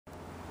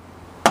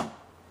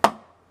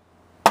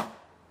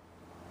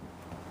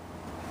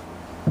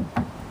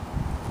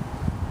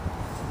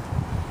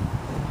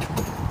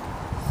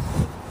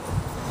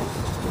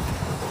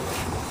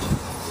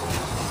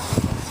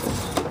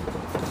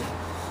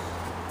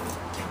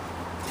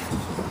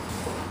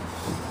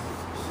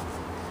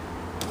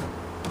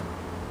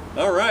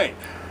All right,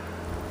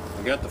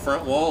 we got the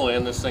front wall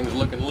in. This thing's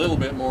looking a little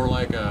bit more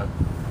like a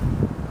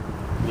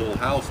little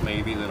house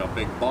maybe than a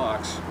big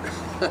box.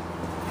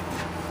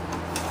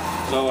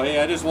 So hey,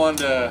 I just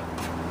wanted to,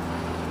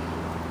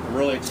 I'm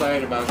really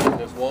excited about getting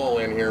this wall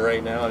in here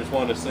right now. I just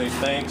wanted to say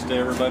thanks to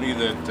everybody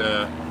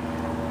that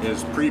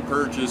has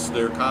pre-purchased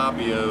their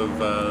copy of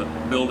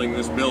Building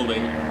This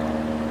Building.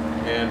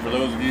 And for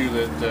those of you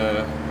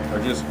that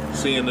are just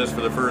seeing this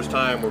for the first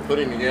time, we're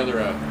putting together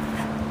a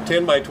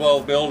 10 by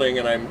 12 building,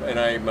 and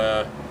I'm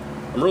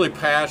really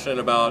passionate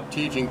about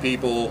teaching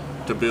people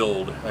to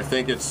build. I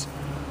think it's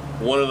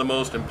one of the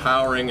most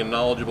empowering and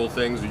knowledgeable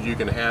things that you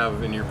can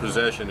have in your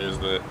possession is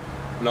the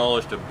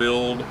knowledge to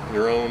build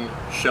your own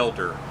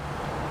shelter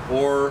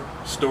or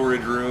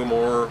storage room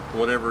or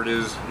whatever it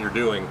is you're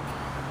doing.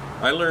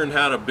 I learned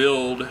how to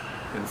build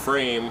and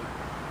frame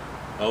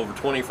over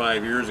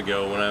 25 years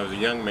ago when I was a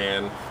young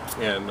man,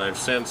 and I've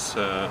since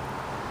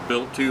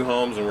built 2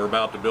 homes, and we're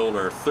about to build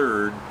our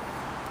 3rd.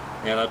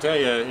 And I'll tell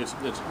you,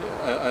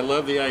 I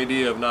love the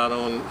idea of not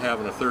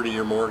having a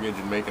 30-year mortgage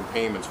and making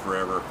payments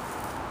forever.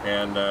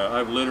 And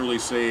I've literally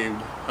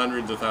saved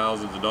hundreds of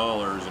thousands of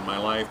dollars in my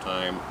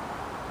lifetime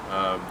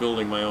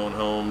building my own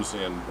homes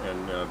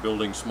and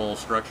building small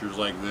structures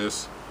like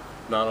this,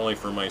 not only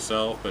for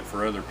myself but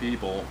for other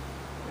people.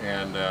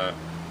 And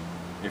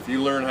if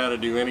you learn how to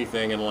do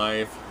anything in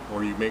life,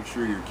 or you make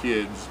sure your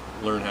kids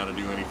learn how to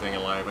do anything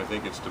in life, I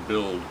think it's to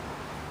build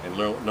and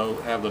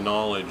have the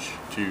knowledge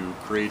to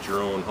create your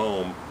own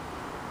home.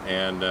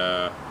 And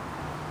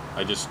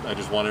I just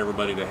want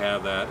everybody to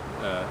have that,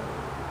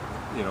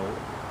 you know,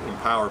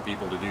 empower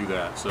people to do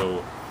that.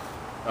 So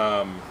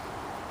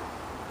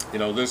you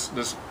know,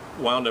 this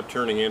wound up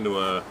turning into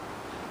a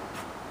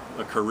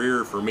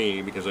career for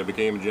me, because I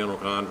became a general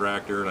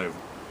contractor, and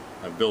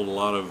I've built a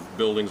lot of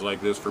buildings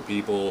like this for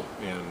people,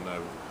 and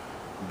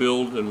I've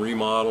built and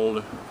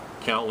remodeled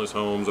countless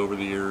homes over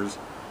the years.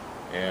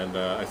 And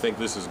I think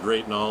this is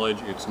great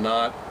knowledge. It's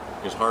not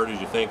as hard as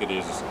you think it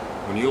is.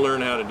 When you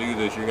learn how to do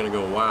this, you're going to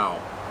go,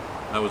 wow,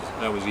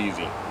 that was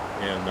easy.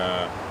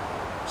 And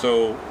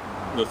so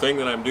the thing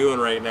that I'm doing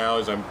right now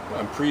is I'm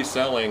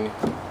pre-selling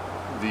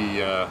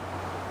the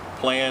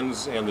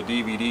plans and the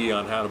DVD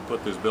on how to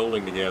put this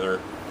building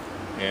together.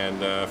 And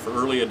for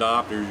early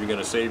adopters, you're going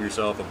to save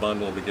yourself a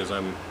bundle, because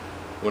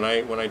when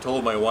I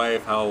told my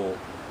wife how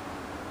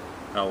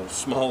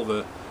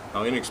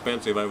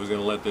inexpensive I was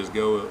going to let this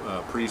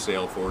go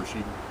pre-sale for,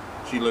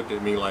 she looked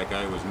at me like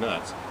I was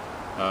nuts.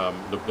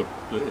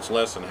 It's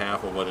less than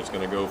half of what it's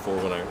going to go for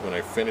when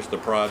I finish the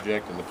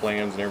project and the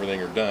plans and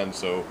everything are done.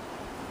 So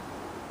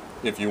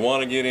if you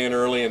want to get in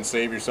early and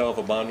save yourself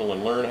a bundle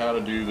and learn how to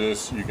do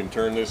this, you can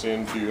turn this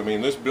into, I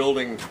mean, this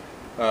building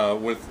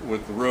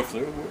with the roof,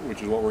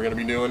 which is what we're going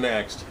to be doing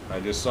next. I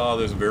just saw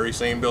this very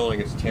same building.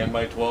 It's 10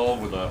 by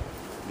 12 with a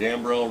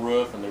gambrel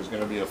roof, and there's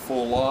going to be a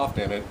full loft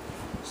in it.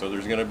 So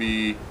there's going to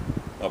be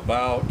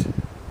about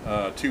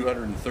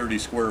 230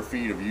 square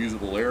feet of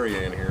usable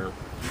area in here.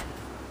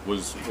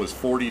 Was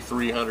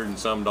 $4,300 and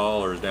some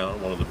down at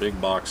one of the big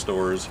box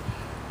stores.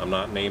 I'm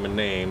not naming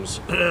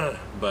names,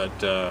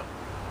 but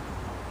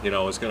you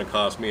know, it's going to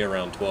cost me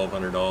around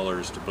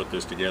 $1,200 to put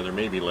this together,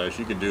 maybe less.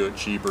 You can do it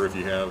cheaper if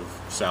you have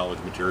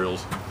salvage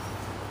materials.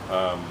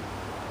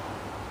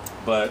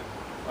 But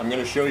I'm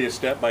going to show you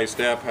step by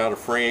step how to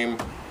frame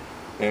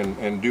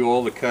and do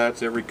all the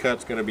cuts. Every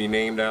cut's going to be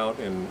named out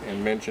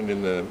and mentioned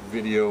in the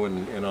video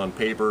and on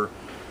paper.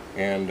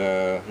 And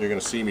you're going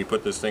to see me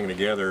put this thing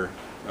together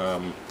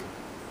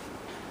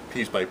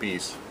piece by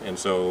piece. And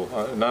so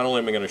not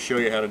only am I going to show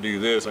you how to do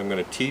this, I'm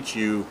going to teach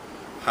you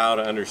how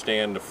to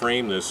understand to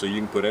frame this, so you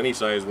can put any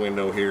size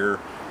window here,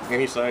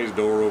 any size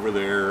door over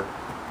there,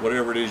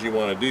 whatever it is you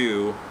want to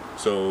do.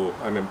 So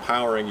I'm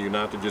empowering you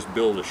not to just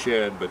build a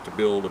shed, but to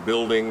build a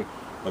building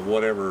of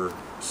whatever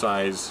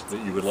size that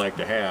you would like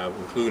to have,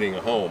 including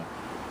a home.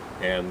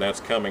 And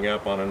that's coming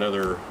up on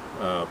another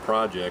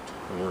project,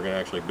 and we're going to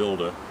actually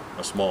build a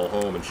small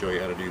home and show you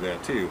how to do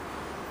that too.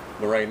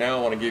 But right now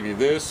I want to give you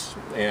this,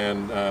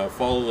 and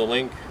follow the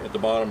link at the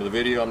bottom of the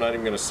video. I'm not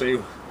even going to say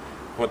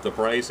what the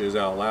price is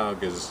out loud,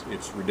 because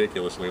it's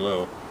ridiculously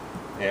low.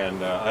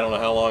 And I don't know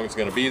how long it's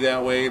going to be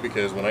that way,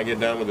 because when I get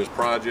done with this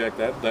project,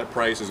 that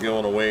price is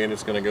going away, and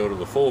it's going to go to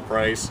the full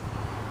price,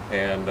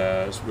 and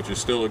which is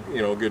still,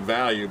 you know, a good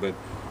value, but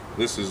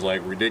this is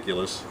like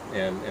ridiculous.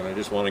 And I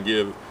just want to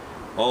give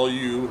all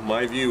you,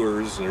 my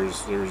viewers,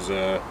 there's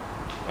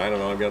I don't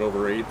know, I've got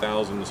over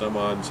 8,000 some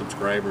odd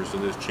subscribers to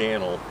this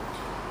channel,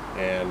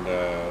 and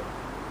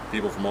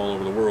people from all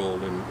over the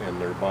world, and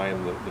they're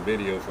buying the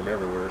video from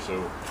everywhere.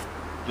 So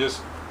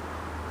just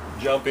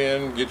jump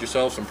in, get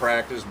yourself some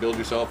practice, build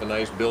yourself a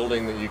nice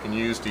building that you can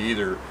use to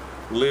either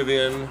live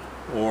in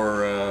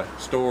or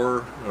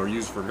store or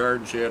use for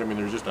garden shed. I mean,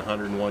 there's just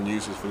 101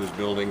 uses for this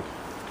building.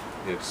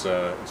 It's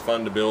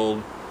fun to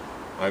build.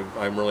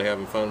 I'm really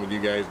having fun with you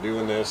guys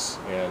doing this,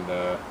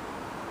 and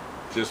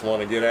just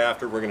want to get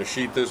after it. We're going to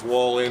sheet this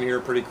wall in here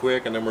pretty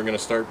quick, and then we're going to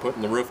start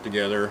putting the roof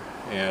together.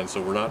 And so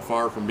we're not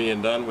far from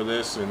being done with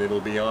this, and it'll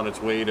be on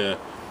its way to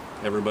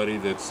everybody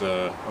that's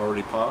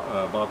already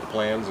bought the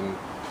plans and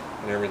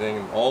everything.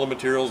 And all the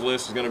materials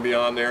list is going to be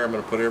on there. I'm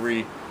going to put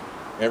every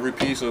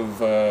piece of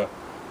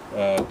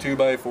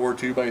 2x4,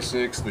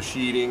 2x6, the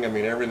sheeting, I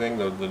mean everything,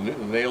 the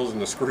nails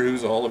and the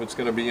screws, all of it's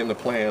going to be in the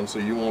plan, so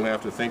you won't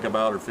have to think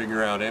about or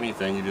figure out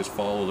anything. You just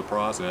follow the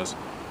process.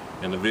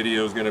 And the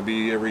video is going to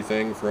be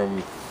everything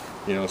from,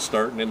 you know,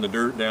 starting in the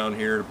dirt down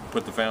here to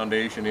put the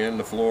foundation in,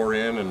 the floor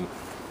in, and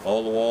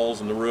all the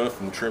walls and the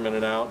roof, and trimming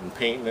it out and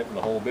painting it and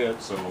the whole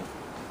bit. So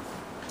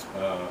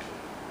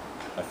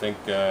I think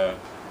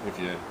if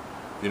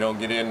you don't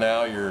get in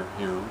now, you're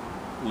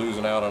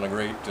losing out on a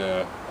great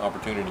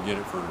opportunity to get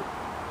it for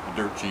a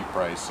dirt cheap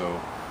price. So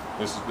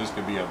this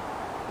could be a,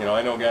 you know,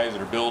 I know guys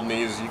that are building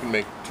these. You can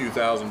make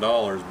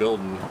 $2,000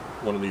 building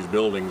one of these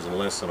buildings in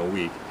less than a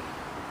week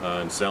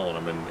and selling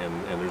them,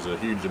 and there's a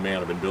huge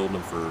demand. I've been building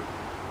them for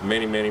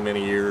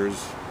many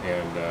years,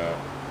 and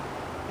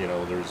you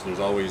know, there's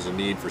always a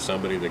need for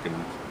somebody that can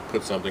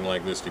put something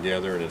like this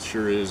together, and it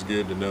sure is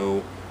good to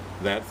know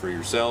that for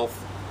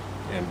yourself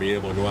and be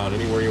able to go out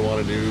anywhere you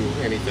want to do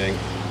anything.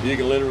 You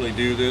can literally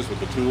do this with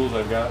the tools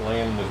I've got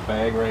laying in this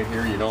bag right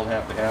here. You don't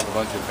have to have a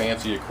bunch of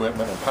fancy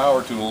equipment and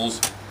power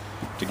tools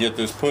to get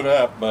this put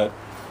up, but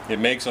it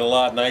makes it a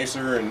lot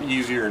nicer and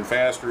easier and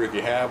faster if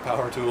you have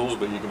power tools.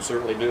 But you can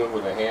certainly do it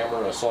with a hammer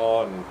and a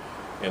saw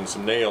and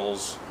some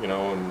nails, you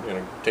know, and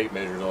a tape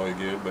measure is always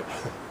good. But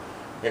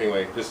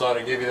anyway, just thought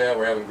I'd give you that.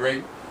 We're having a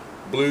great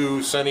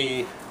blue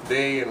sunny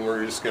day, and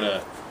we're just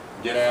gonna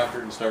get after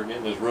it and start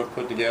getting this roof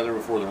put together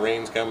before the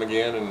rains come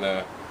again. And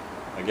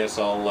I guess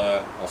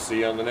I'll see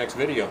you on the next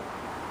video.